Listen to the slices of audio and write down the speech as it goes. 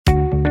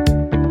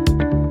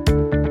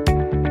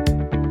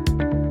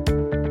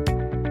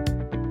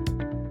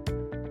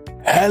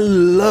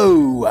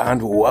Hello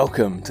and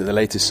welcome to the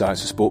latest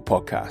Science for Sport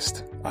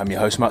podcast. I'm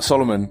your host Matt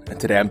Solomon, and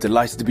today I'm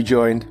delighted to be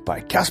joined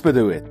by Casper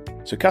de Wit.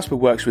 So Casper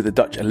works with the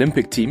Dutch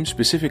Olympic team,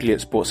 specifically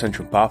at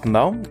Sportcentrum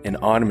Papendal in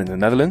Arnhem in the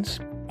Netherlands.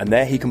 And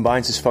there he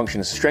combines his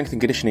function as a strength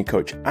and conditioning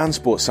coach and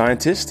sports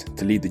scientist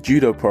to lead the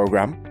judo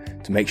program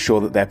to make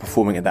sure that they're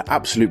performing at their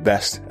absolute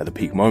best at the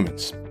peak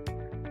moments.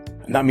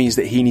 And that means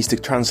that he needs to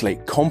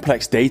translate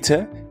complex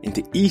data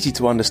into easy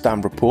to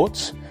understand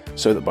reports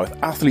so that both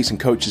athletes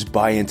and coaches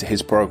buy into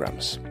his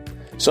programs.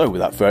 So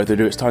without further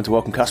ado, it's time to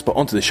welcome Casper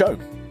onto the show.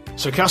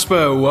 So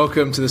Casper,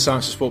 welcome to the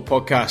Science for Sport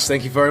podcast.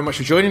 Thank you very much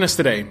for joining us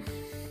today.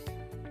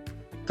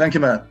 Thank you,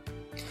 Matt.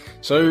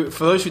 So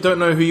for those who don't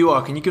know who you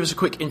are, can you give us a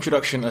quick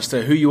introduction as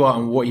to who you are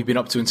and what you've been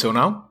up to until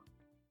now?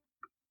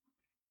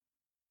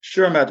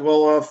 Sure, Matt.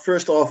 Well,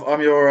 first off,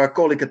 I'm your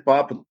colleague at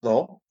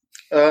Papendal.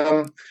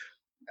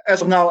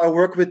 As of now, I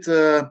work with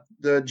the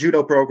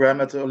judo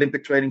program at the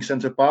Olympic Training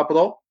Center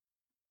Papendal.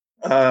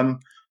 I'm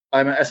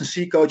an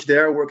S&C coach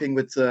there, working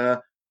with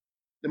the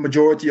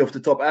majority of the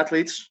top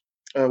athletes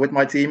with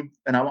my team,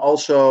 and I'm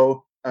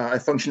also I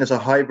function as a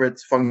hybrid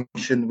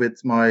function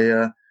with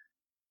my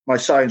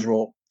science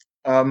role.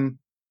 I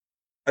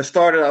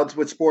started out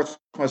with sports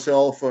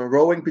myself,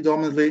 rowing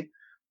predominantly.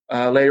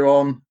 Later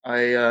on,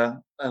 I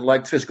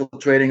liked physical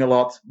training a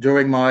lot.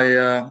 During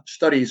my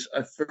studies,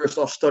 I first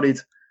off studied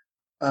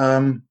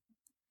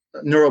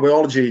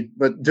neurobiology,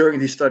 but during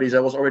these studies,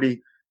 I was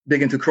already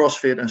big into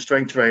CrossFit and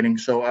strength training.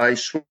 So I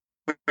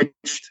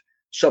switched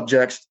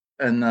subjects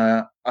and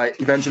I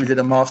eventually did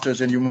a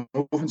master's in human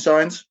movement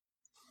science.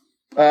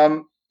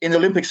 In the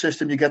Olympic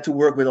system, you get to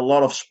work with a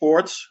lot of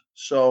sports.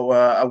 So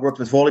I worked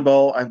with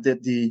volleyball. I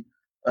did the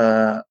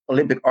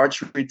Olympic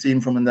archery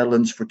team from the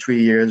Netherlands for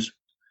 3 years.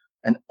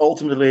 And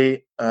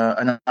ultimately,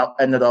 I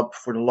ended up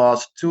for the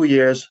last 2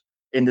 years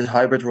in this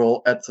hybrid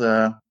role at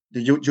the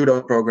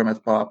judo program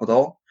at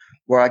Papendal,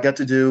 where I get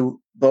to do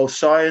both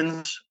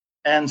science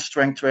and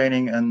strength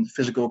training and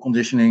physical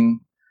conditioning,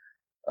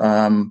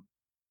 the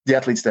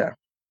athletes there.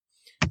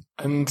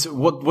 And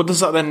what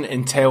does that then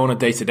entail on a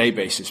day-to-day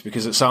basis?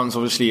 Because it sounds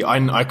obviously,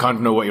 I kind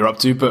of know what you're up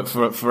to, but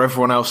for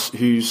everyone else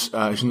who's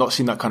not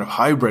seen that kind of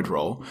hybrid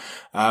role,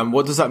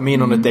 what does that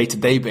mean on a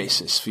day-to-day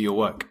basis for your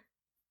work?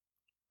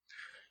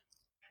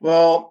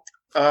 Well,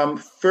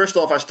 first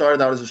off, I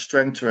started out as a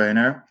strength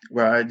trainer,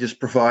 where I just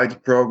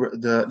provide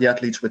the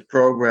athletes with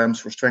programs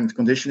for strength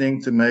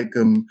conditioning to make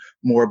them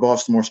more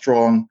robust, more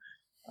strong.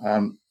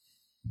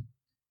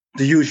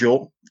 The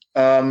usual.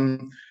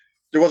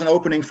 There was an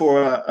opening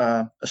for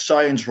a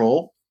science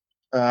role.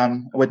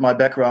 With my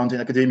background in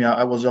academia,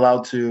 I was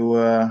allowed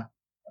to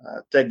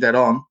take that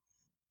on.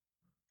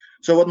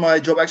 So what my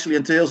job actually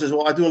entails is,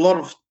 I do a lot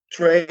of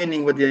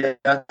training with the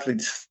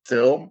athletes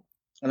still,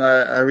 and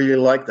I really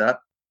like that.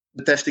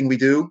 The testing we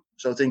do,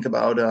 so think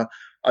about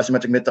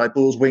isometric mid-thigh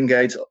pulls, wing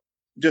gaits,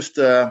 just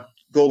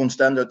golden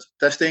standard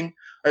testing.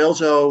 I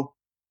also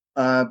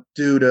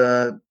do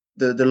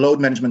the load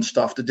management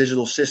stuff, the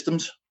digital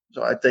systems.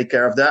 So I take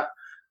care of that.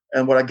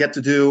 And what I get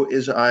to do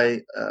is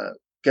I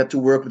get to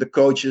work with the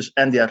coaches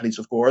and the athletes,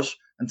 of course,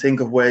 and think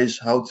of ways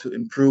how to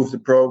improve the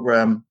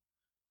program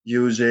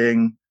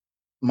using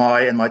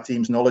my and my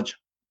team's knowledge.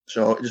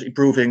 So just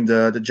improving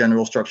the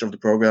general structure of the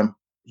program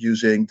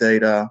using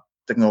data,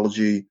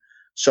 technology,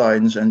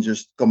 science, and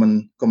just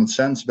common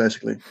sense,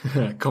 basically.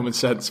 Common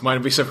sense might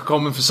not be so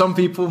common for some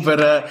people,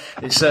 but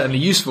it's certainly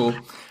useful.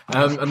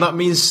 And that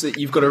means that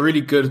you've got a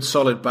really good,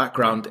 solid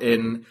background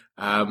in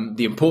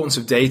the importance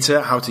of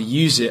data, how to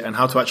use it, and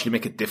how to actually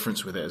make a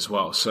difference with it as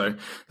well. So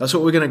that's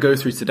what we're going to go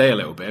through today a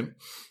little bit.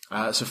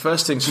 So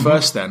first things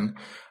first then,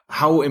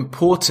 how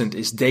important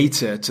is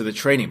data to the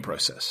training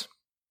process?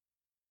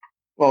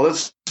 Well,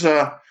 that's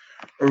a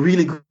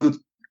really good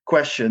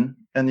question.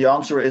 And the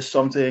answer is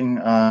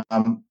something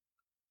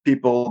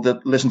people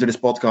that listen to this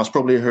podcast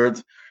probably heard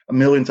a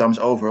million times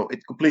over. It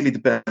completely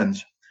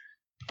depends.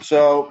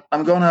 So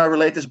I'm going to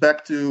relate this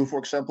back to, for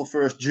example,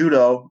 first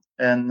judo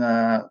and,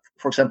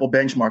 for example,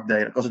 benchmark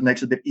data, because it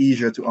makes it a bit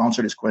easier to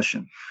answer this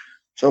question.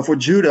 So for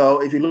judo,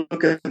 if you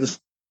look at the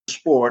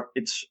sport,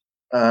 it's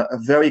a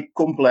very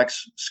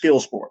complex skill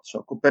sport.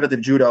 So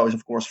competitive judo is,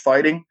 of course,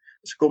 fighting.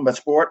 It's a combat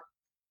sport.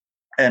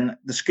 And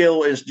the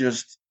skill is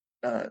just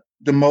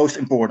the most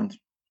important.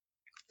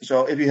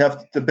 So if you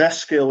have the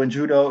best skill in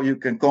judo, you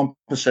can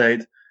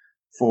compensate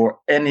for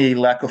any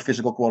lack of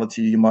physical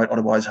quality you might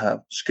otherwise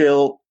have.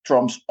 Skill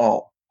trumps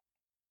all.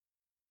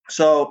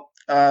 So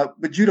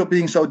with judo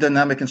being so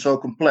dynamic and so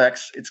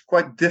complex, it's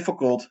quite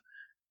difficult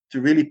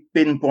to really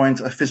pinpoint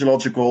a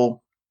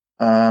physiological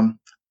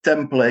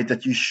template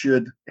that you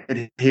should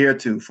adhere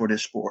to for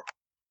this sport.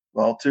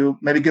 Well, to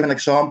maybe give an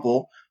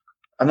example,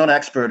 I'm not an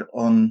expert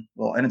on,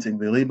 anything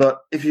really,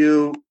 but if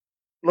you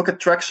look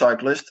at track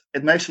cyclists,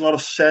 it makes a lot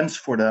of sense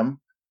for them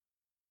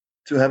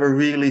to have a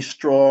really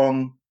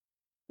strong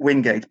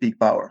wing gait peak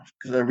power,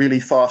 because they're really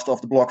fast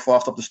off the block,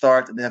 fast off the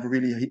start, and they have a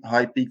really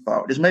high peak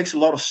power. This makes a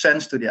lot of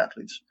sense to the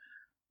athletes.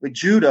 With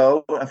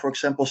judo, and for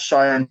example,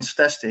 science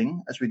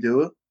testing, as we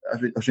do,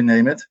 as we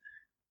name it,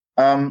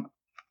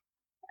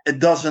 it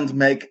doesn't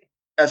make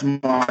as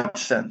much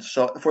sense.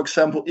 So, for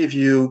example, if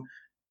you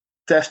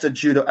test a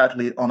judo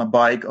athlete on a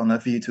bike on a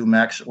V2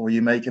 Max, or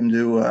you make him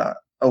do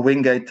a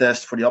Wingate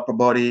test for the upper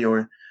body,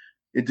 or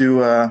you do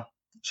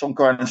some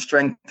kind of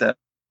strength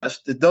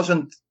test, it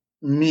doesn't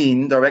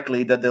mean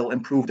directly that they'll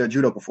improve their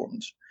judo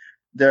performance.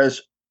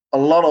 There's a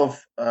lot of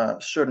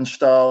certain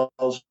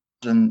styles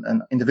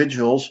and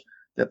individuals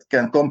that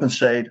can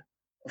compensate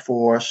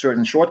for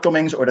certain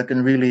shortcomings, or that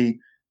can really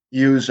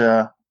use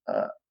a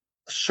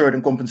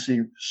certain competency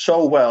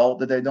so well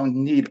that they don't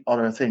need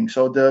other things.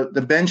 So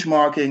the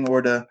benchmarking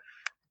or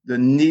the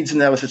needs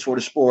analysis for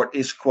the sport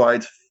is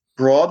quite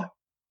broad,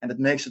 and it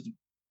makes it a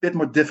bit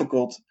more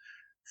difficult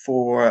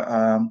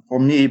for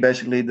me,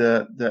 basically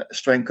the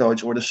strength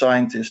coach or the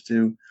scientist,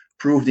 to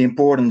prove the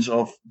importance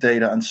of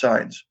data and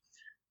science.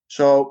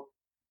 So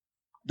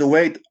the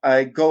way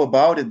I go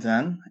about it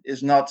then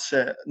is not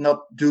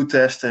do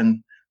test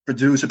and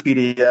produce a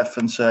PDF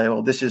and say,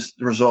 well, this is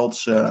the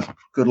results,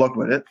 good luck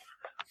with it.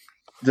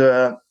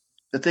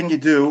 The thing you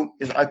do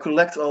is I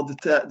collect all the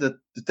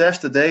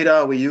test, the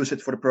data, we use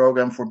it for the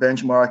program for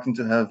benchmarking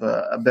to have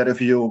a better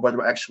view of what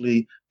we're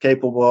actually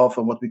capable of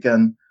and what we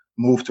can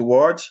move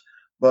towards.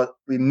 But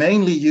we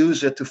mainly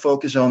use it to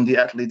focus on the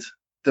athlete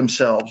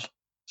themselves.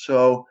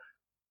 So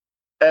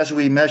as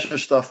we measure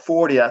stuff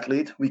for the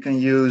athlete, we can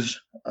use,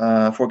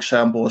 for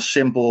example, a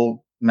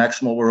simple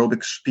maximal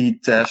aerobic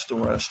speed test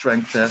or a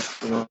strength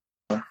test or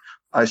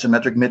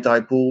isometric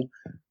mid-thigh pull.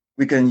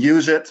 We can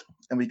use it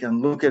and we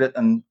can look at it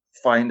and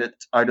find it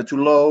either too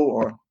low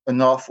or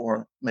enough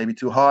or maybe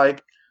too high.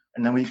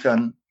 And then we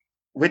can,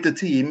 with the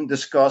team,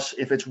 discuss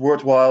if it's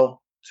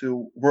worthwhile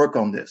to work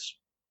on this.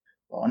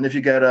 And if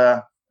you get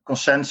a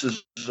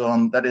consensus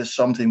on that is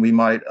something we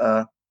might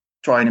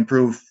try and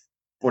improve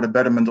for the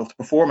betterment of the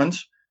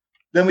performance,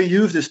 then we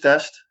use this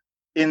test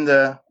in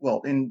the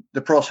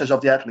process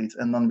of the athlete,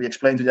 and then we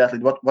explain to the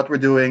athlete what we're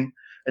doing,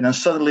 and then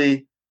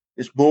suddenly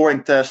this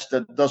boring test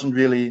that doesn't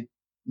really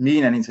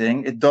mean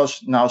anything, it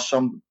does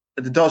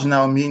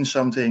now mean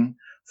something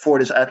for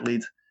this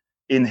athlete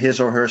in his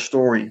or her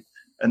story.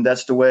 And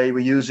that's the way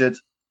we use it,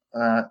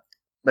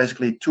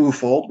 basically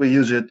twofold. We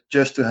use it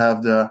just to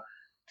have the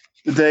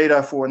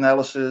data for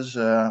analysis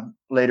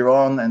later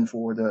on, and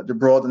for the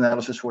broad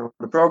analysis for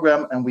the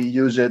program, and we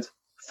use it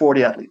for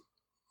the athlete.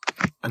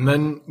 And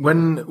then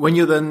when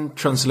you're then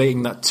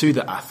translating that to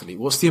the athlete,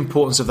 what's the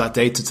importance of that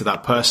data to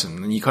that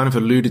person? And you kind of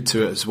alluded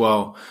to it as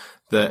well,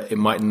 that it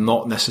might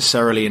not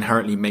necessarily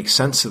inherently make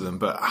sense to them,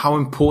 but how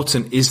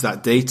important is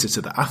that data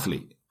to the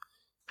athlete?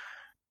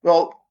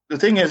 Well, the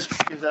thing is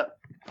that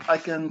I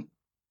can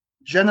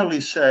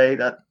generally say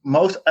that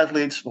most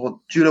athletes, or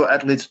judo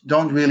athletes,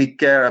 don't really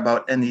care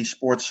about any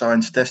sports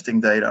science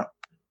testing data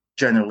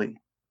generally.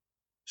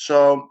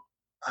 So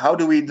how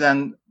do we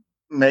then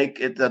make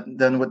it that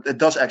then what it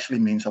does actually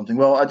mean something?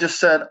 Well, I just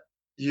said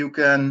you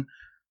can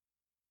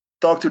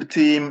talk to the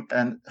team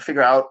and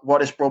figure out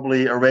what is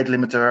probably a rate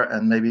limiter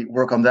and maybe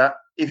work on that.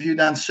 If you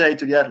then say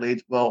to the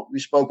athlete, well, we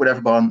spoke with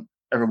everyone,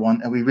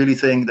 and we really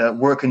think that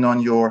working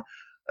on your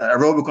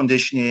aerobic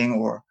conditioning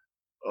or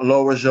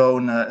lower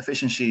zone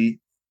efficiency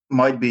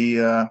might be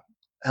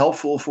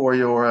helpful for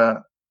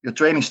your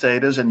training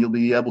status, and you'll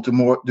be able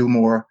to do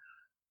more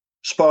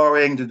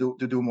sparring, to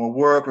do more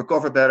work,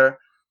 recover better.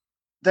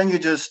 Then you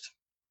just,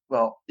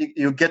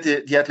 you get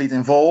the athlete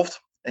involved,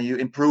 and you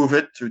improve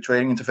it through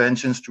training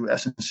interventions, through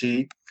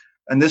S&C.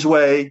 And this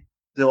way,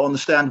 they'll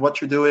understand what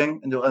you're doing,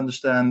 and they'll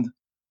understand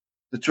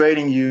the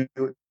training you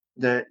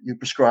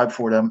prescribe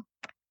for them.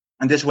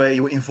 And this way,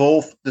 you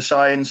involve the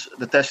science,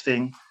 the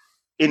testing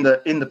in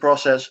the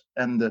process,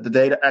 and the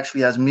data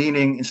actually has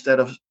meaning instead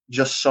of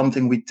just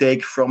something we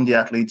take from the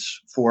athletes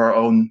for our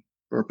own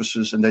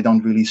purposes, and they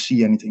don't really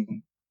see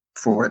anything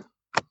for it.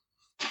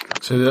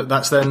 So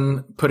that's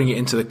then putting it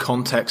into the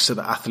context so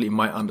the athlete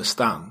might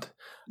understand.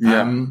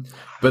 Yeah.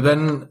 But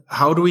then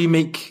how do we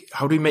make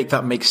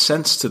that make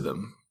sense to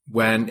them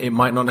when it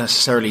might not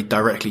necessarily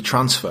directly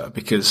transfer?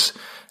 Because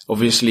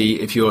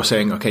obviously, if you're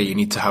saying, okay, you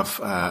need to have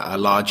a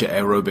larger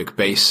aerobic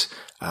base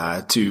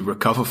to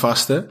recover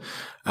faster,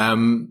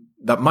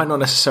 that might not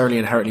necessarily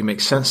inherently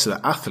make sense to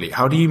the athlete.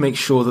 How do you make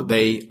sure that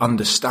they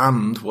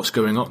understand what's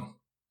going on?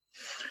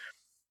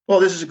 Well,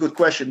 this is a good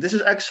question. This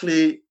is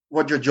actually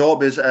what your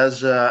job is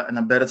as an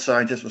embedded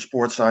scientist or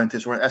sports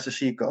scientist or an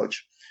SSC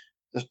coach.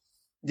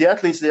 The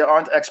athletes, they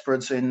aren't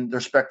experts in their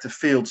respective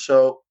fields.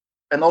 So,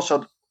 and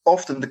also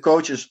often the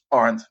coaches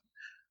aren't.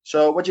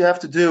 So what you have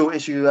to do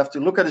is you have to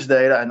look at this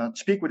data and then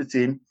speak with the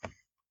team,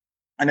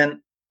 and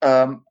then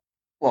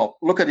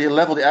look at the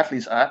level the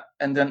athlete's at,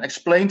 and then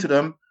explain to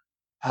them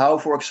how,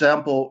 for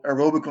example,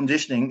 aerobic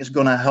conditioning is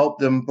going to help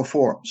them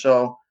perform.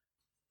 So,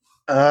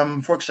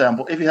 for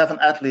example, if you have an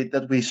athlete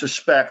that we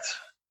suspect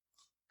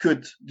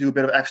could do a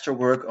bit of extra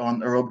work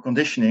on aerobic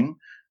conditioning,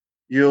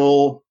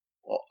 you'll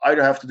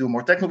either have to do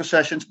more technical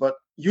sessions, but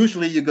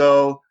usually you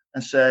go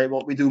and say,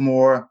 well, we do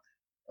more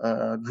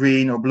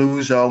green or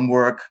blue zone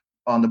work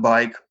on the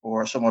bike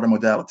or some other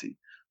modality.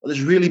 Well,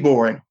 it's really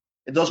boring.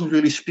 It doesn't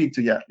really speak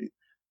to the athlete.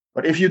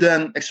 But if you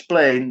then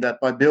explain that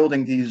by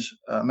building these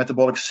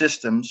metabolic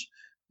systems,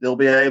 they'll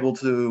be able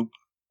to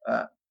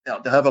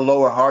they'll have a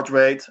lower heart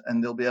rate,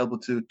 and they'll be able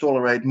to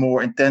tolerate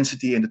more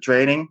intensity in the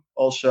training.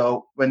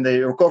 Also, when they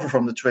recover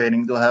from the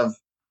training, they'll have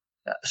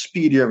a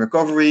speedier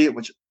recovery,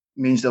 which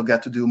means they'll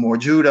get to do more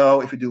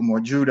judo. If you do more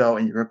judo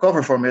and you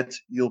recover from it,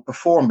 you'll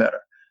perform better.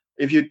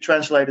 If you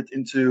translate it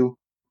into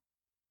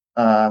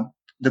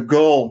the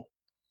goal,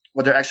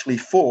 what they're actually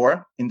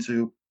for,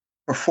 into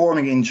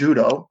performing in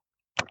judo,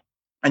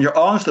 and you're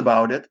honest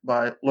about it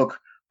by, look,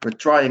 we're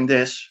trying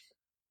this,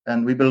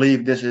 and we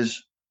believe this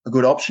is a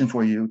good option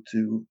for you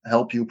to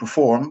help you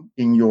perform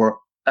in your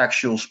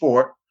actual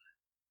sport,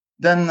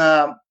 then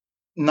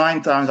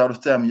 9 times out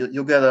of 10,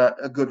 you'll get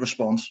a good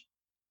response.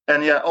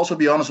 And yeah, also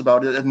be honest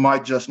about it. It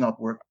might just not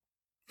work.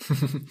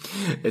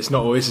 It's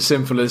not always as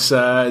simple as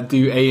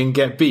do A and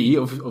get B,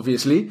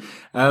 obviously.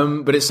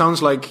 But it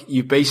sounds like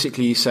you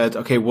basically said,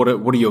 okay, what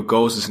are your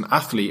goals as an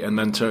athlete? And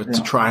then to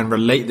try and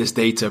relate this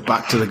data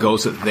back to the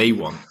goals that they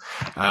want.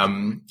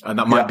 And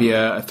that might be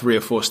a 3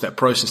 or 4 step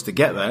process to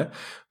get there.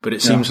 But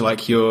it seems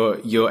like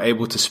you're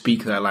able to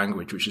speak their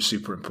language, which is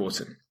super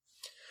important.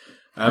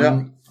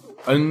 And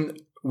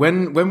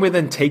when we're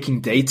then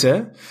taking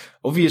data,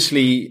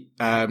 obviously,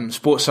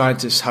 sports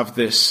scientists have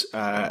this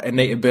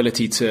innate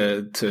ability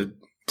to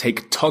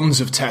take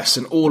tons of tests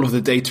and all of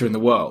the data in the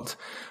world.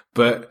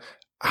 But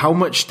how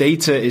much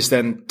data is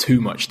then too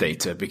much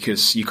data?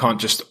 Because you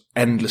can't just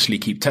endlessly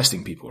keep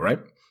testing people, right?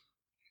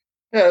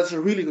 Yeah, that's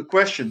a really good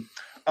question.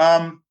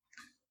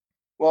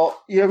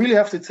 Well, you really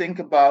have to think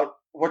about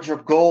what your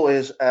goal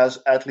is as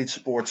athlete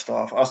support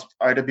staff, as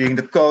either being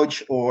the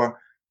coach or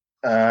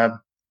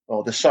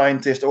the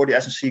scientist or the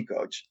S&C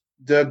coach.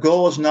 The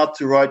goal is not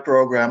to write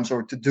programs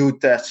or to do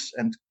tests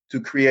and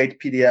to create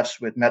PDFs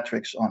with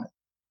metrics on it.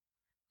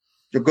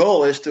 Your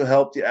goal is to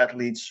help the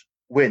athletes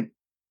win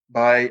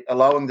by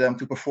allowing them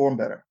to perform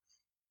better.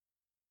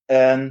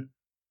 And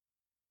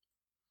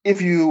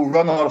if you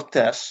run a lot of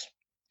tests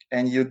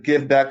and you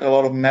give back a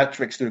lot of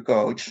metrics to the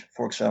coach,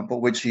 for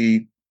example, which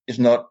he is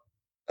not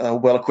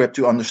well equipped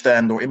to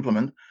understand or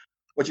implement,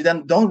 what you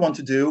then don't want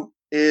to do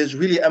is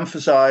really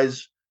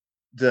emphasize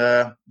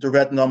the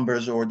red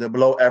numbers or the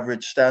below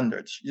average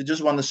standards. You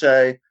just want to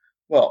say,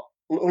 well,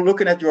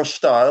 looking at your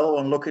style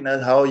and looking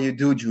at how you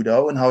do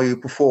judo and how you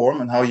perform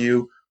and how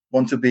you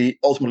want to be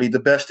ultimately the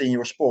best in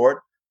your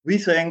sport, we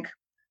think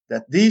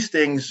that these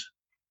things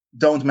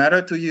don't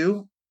matter to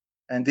you,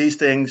 and these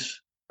things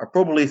are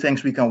probably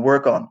things we can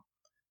work on.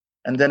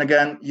 And then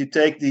again, you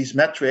take these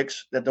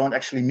metrics that don't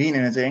actually mean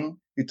anything,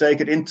 you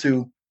take it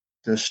into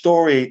the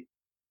story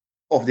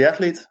of the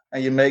athlete,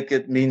 and you make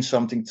it mean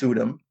something to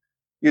them.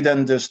 You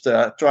then just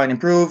try and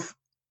improve,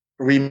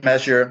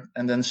 remeasure,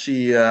 and then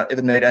see if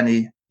it made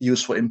any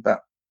useful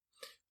impact.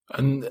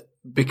 And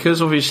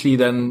because obviously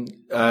then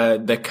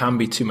there can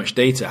be too much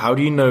data, how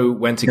do you know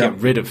when to get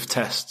rid of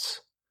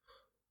tests?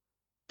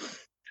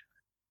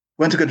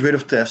 When to get rid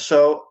of tests.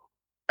 So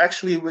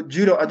actually with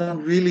judo, I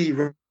don't really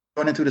run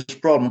into this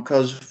problem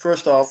because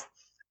first off,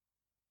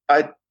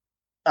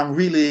 I'm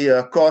really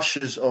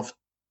cautious of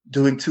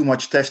doing too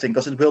much testing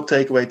because it will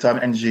take away time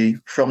and energy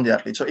from the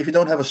athlete. So if you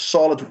don't have a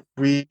solid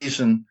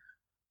reason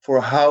for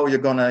how you're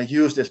going to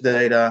use this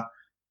data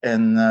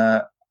and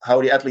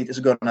how the athlete is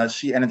going to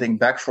see anything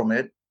back from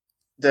it,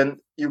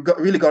 then you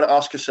really got to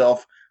ask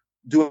yourself,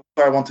 do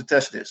I want to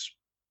test this?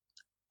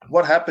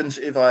 What happens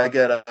if I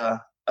get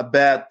a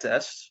bad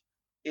test?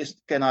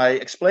 Can I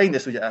explain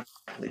this to the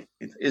athlete?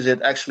 Is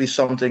it actually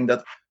something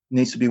that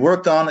needs to be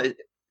worked on?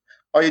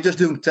 Are you just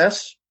doing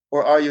tests?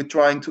 Or are you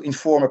trying to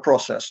inform a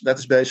process? That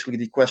is basically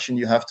the question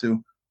you have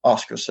to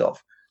ask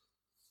yourself.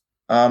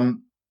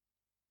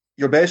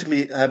 You're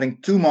basically having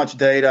too much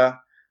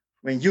data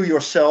when you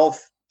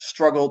yourself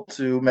struggle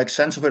to make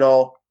sense of it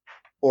all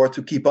or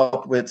to keep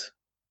up with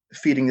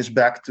feeding this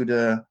back to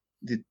the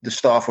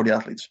staff or the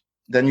athletes.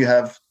 Then you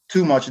have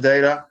too much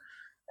data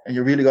and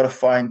you really got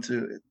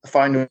to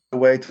find a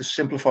way to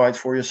simplify it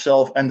for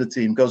yourself and the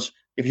team. Because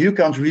if you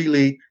can't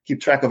really keep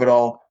track of it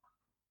all,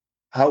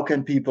 how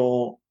can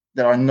people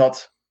that are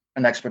not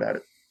an expert at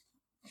it?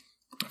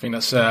 I think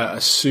that's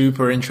a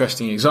super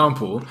interesting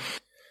example.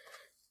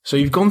 So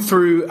you've gone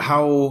through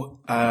how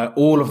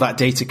all of that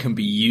data can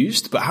be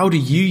used, but how do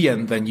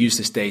you then use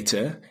this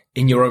data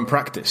in your own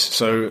practice?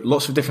 So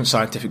lots of different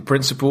scientific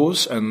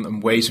principles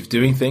and ways of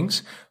doing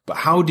things, but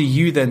how do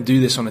you then do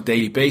this on a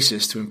daily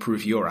basis to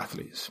improve your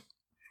athletes?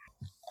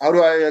 How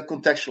do I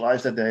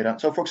contextualize that data?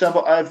 So for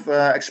example, I've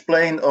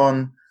explained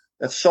on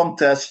that some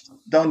tests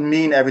don't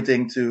mean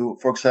everything to,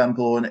 for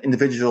example, an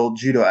individual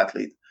judo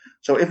athlete.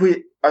 So if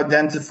we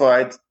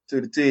identified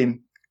to the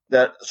team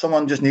that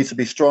someone just needs to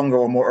be stronger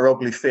or more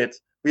aerobically fit,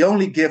 we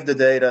only give the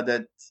data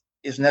that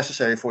is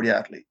necessary for the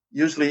athlete.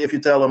 Usually if you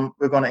tell them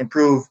we're going to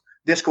improve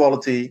this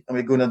quality and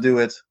we're going to do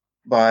it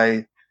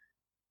by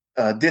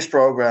this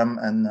program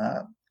and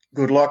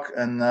good luck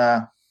and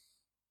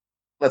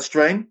let's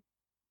train,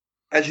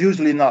 that's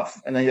usually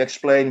enough. And then you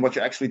explain what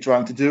you're actually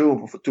trying to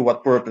do, to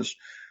what purpose.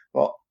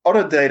 Well,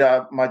 other data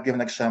I might give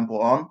an example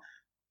on.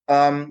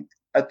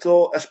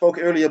 I spoke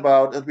earlier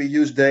about that we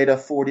use data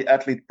for the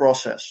athlete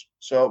process.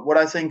 So what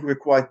I think we're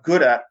quite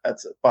good at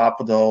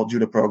Papadal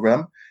Judo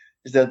program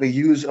is that we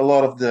use a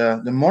lot of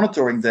the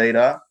monitoring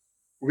data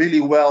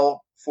really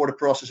well for the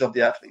process of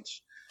the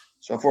athletes.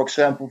 So for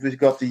example, we've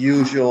got the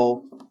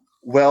usual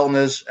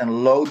wellness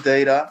and load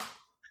data,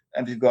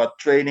 and we've got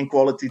training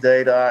quality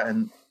data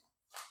and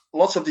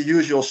lots of the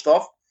usual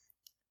stuff.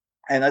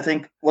 And I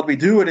think what we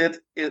do with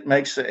it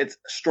makes it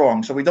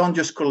strong. So we don't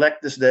just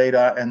collect this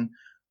data and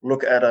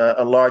look at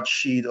a large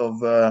sheet of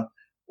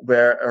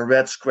where a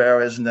red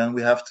square is, and then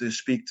we have to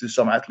speak to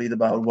some athlete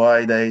about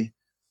why they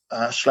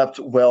slept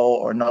well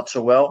or not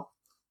so well.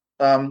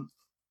 I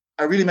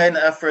really made an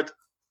effort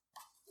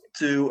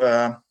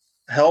to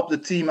help the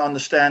team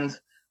understand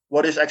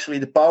what is actually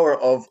the power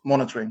of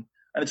monitoring.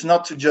 And it's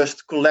not to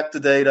just collect the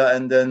data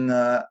and then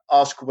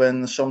ask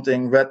when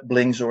something red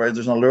blinks or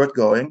there's an alert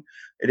going.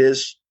 It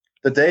is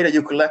the data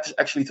you collect is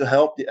actually to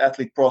help the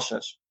athlete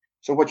process.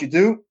 So what you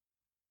do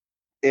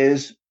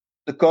is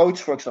the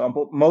coach, for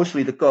example,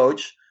 mostly the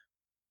coach,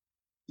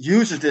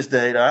 uses this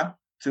data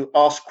to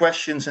ask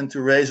questions and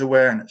to raise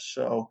awareness.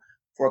 So,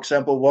 for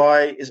example,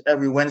 why is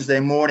every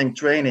Wednesday morning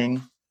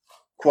training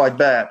quite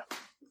bad?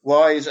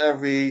 Why is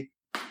every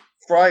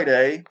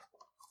Friday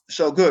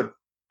so good?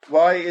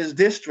 Why is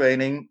this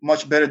training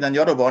much better than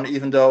the other one,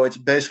 even though it's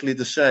basically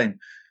the same?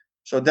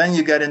 So then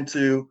you get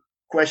into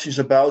questions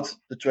about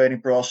the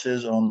training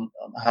process, on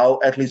how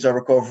athletes are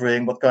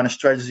recovering, what kind of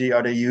strategy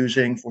are they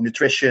using for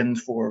nutrition,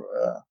 for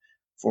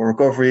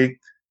recovery,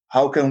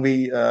 how can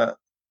we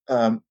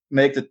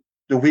make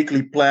the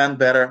weekly plan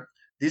better.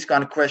 These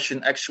kind of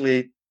questions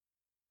actually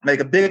make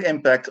a big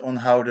impact on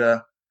how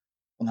the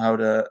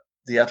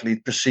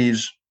athlete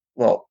perceives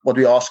what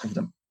we ask of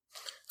them.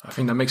 I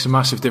think that makes a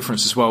massive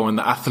difference as well when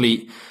the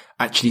athlete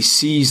actually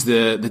sees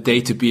the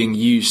data being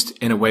used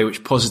in a way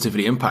which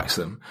positively impacts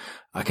them.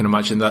 I can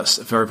imagine that's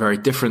very, very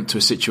different to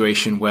a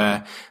situation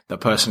where the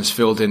person has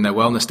filled in their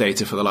wellness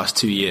data for the last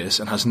 2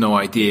 years and has no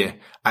idea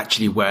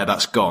actually where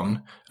that's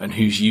gone and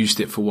who's used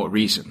it for what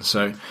reason.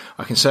 So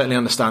I can certainly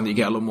understand that you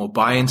get a lot more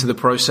buy-in to the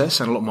process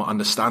and a lot more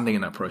understanding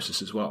in that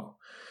process as well.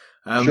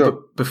 Sure.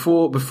 But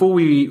before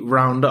we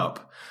round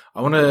up,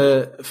 I want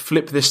to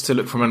flip this to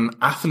look from an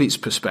athlete's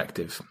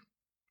perspective.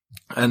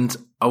 And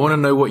I want to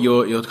know what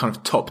your kind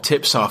of top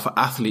tips are for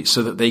athletes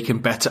so that they can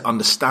better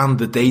understand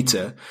the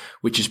data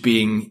which is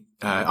being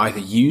either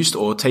used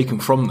or taken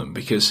from them,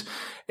 because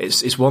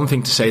it's one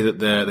thing to say that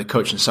the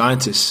coach and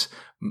scientists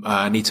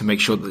need to make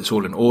sure that it's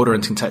all in order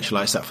and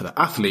contextualize that for the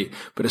athlete,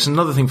 but it's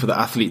another thing for the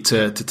athlete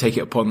to take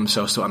it upon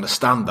themselves to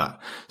understand that.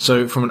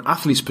 So from an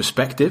athlete's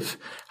perspective,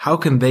 how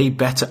can they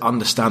better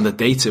understand the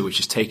data which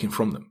is taken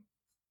from them?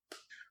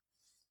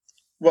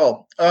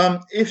 Well,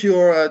 if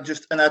you're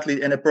just an athlete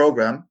in a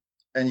program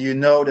and you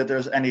know that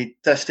there's any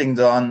testing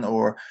done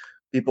or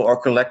people are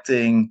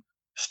collecting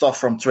stuff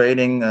from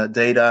training,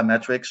 data,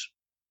 metrics,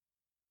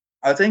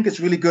 I think it's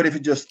really good if you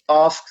just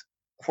ask,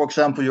 for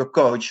example, your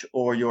coach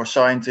or your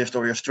scientist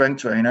or your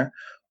strength trainer,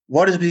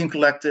 what is being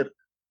collected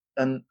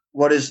and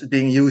what is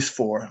being used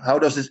for? How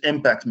does this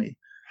impact me?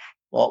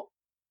 Well,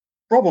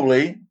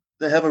 probably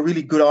they have a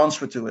really good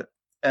answer to it.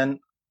 And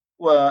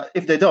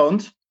if they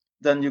don't,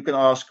 then you can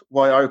ask,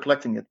 why are you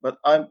collecting it? But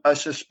I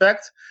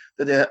suspect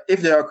that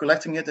if they are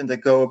collecting it and they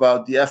go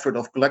about the effort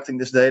of collecting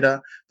this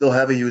data, they'll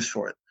have a use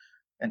for it.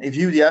 And if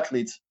you, the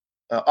athlete,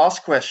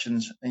 ask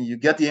questions and you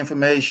get the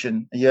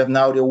information and you have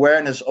now the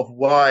awareness of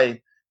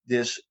why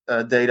this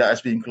data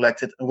is being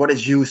collected and what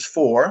it's used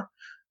for,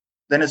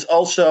 then it's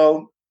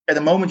also, at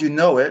the moment you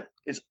know it,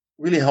 it's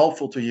really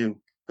helpful to you.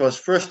 Because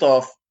first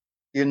off,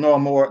 you're now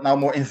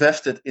more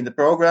invested in the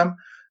program,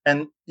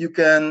 and you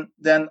can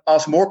then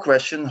ask more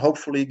questions,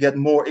 hopefully get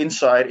more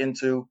insight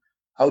into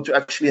how to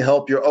actually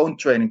help your own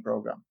training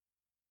program.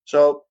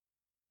 So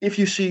if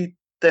you see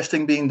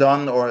testing being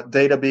done or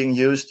data being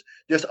used,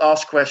 just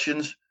ask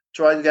questions,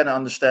 try to get an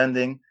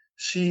understanding,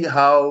 see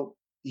how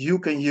you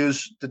can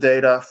use the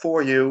data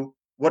for you,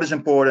 what is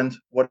important,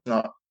 what is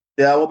not.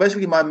 Yeah, well,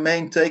 basically my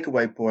main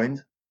takeaway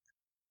point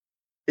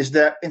is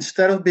that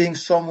instead of being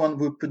someone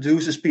who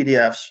produces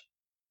PDFs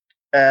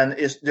and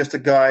is just a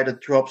guy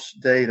that drops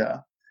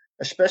data,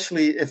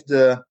 especially if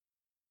the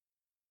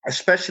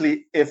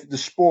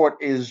sport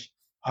is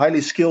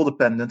highly skill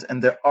dependent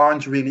and there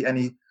aren't really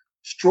any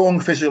strong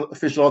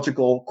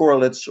physiological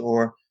correlates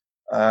or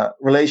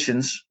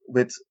relations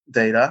with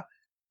data,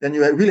 then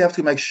you really have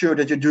to make sure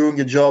that you're doing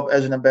your job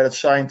as an embedded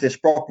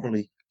scientist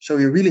properly. So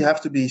you really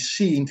have to be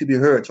seen to be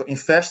heard. So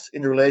invest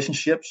in the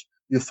relationships.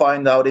 You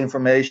find out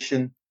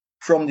information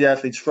from the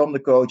athletes, from the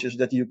coaches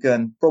that you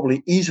can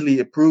probably easily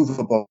improve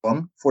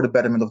upon for the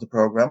betterment of the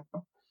program.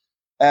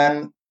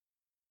 And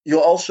they'll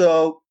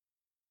also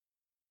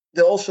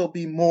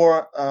be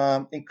more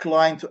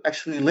inclined to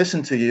actually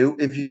listen to you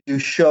if you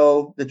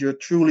show that you're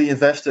truly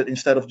invested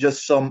instead of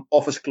just some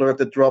office clerk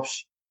that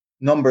drops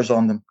numbers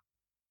on them.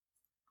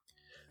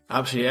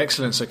 Absolutely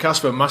excellent. So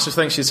Casper, massive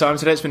thanks for your time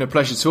today. It's been a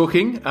pleasure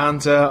talking,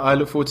 and I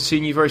look forward to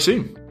seeing you very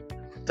soon.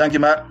 Thank you,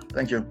 Matt.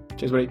 Thank you.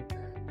 Cheers, buddy.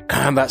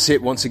 And that's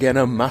it. Once again,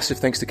 a massive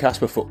thanks to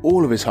Casper for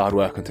all of his hard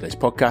work on today's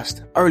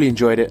podcast. I really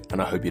enjoyed it,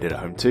 and I hope you did at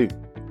home too.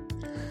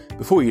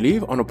 Before you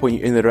leave, I want to point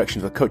you in the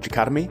direction of the Coach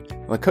Academy.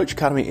 The Coach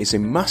Academy is a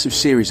massive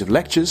series of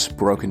lectures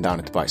broken down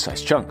into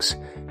bite-sized chunks.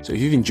 So if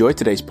you've enjoyed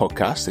today's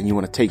podcast and you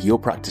want to take your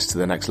practice to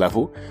the next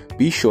level,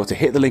 be sure to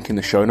hit the link in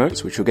the show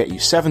notes, which will get you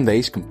 7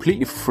 days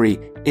completely for free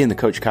in the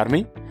Coach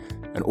Academy.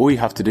 And all you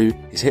have to do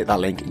is hit that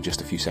link in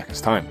just a few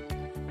seconds' time.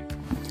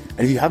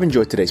 And if you have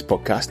enjoyed today's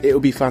podcast, it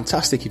would be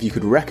fantastic if you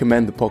could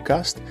recommend the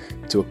podcast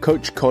to a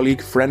coach,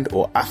 colleague, friend,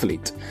 or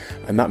athlete.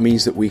 And that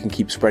means that we can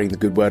keep spreading the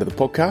good word of the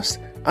podcast.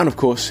 And of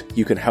course,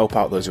 you can help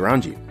out those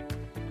around you.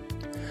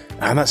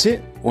 And that's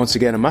it. Once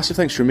again, a massive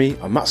thanks from me.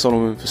 I'm Matt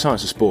Solomon for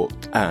Science of Sport,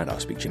 and I'll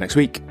speak to you next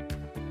week.